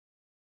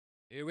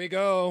Here we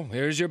go.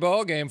 Here's your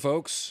ball game,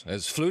 folks,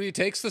 as Flutie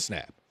takes the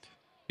snap.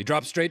 He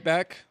drops straight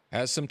back,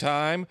 has some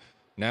time,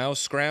 now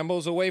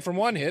scrambles away from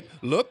one hit,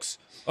 looks,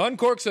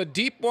 uncorks a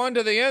deep one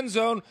to the end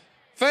zone.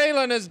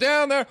 Phelan is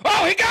down there.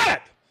 Oh, he got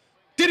it!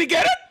 Did he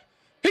get it?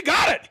 He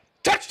got it!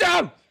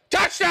 Touchdown!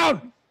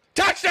 Touchdown!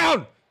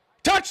 Touchdown!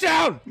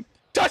 Touchdown!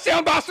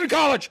 Touchdown, Boston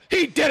College!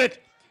 He did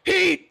it!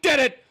 He did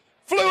it!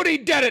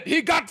 Flutie did it!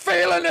 He got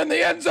Phelan in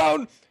the end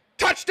zone!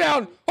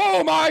 Touchdown!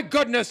 Oh my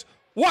goodness!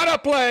 What a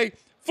play!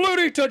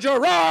 Flutie to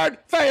Gerard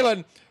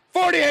Phelan.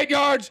 48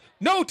 yards,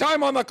 no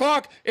time on the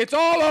clock. It's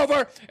all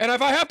over. And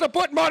if I have to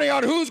put money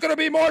on who's going to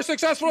be more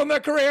successful in their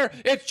career,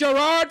 it's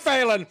Gerard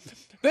Phelan.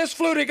 This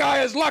Flutie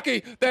guy is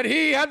lucky that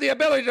he had the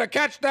ability to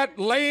catch that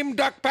lame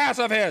duck pass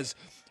of his.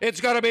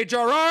 It's going to be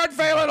Gerard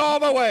Phelan all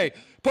the way.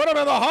 Put him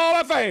in the Hall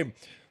of Fame.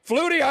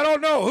 Flutie, I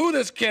don't know who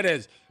this kid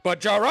is, but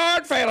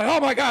Gerard Phelan, oh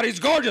my God, he's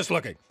gorgeous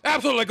looking.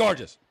 Absolutely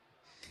gorgeous.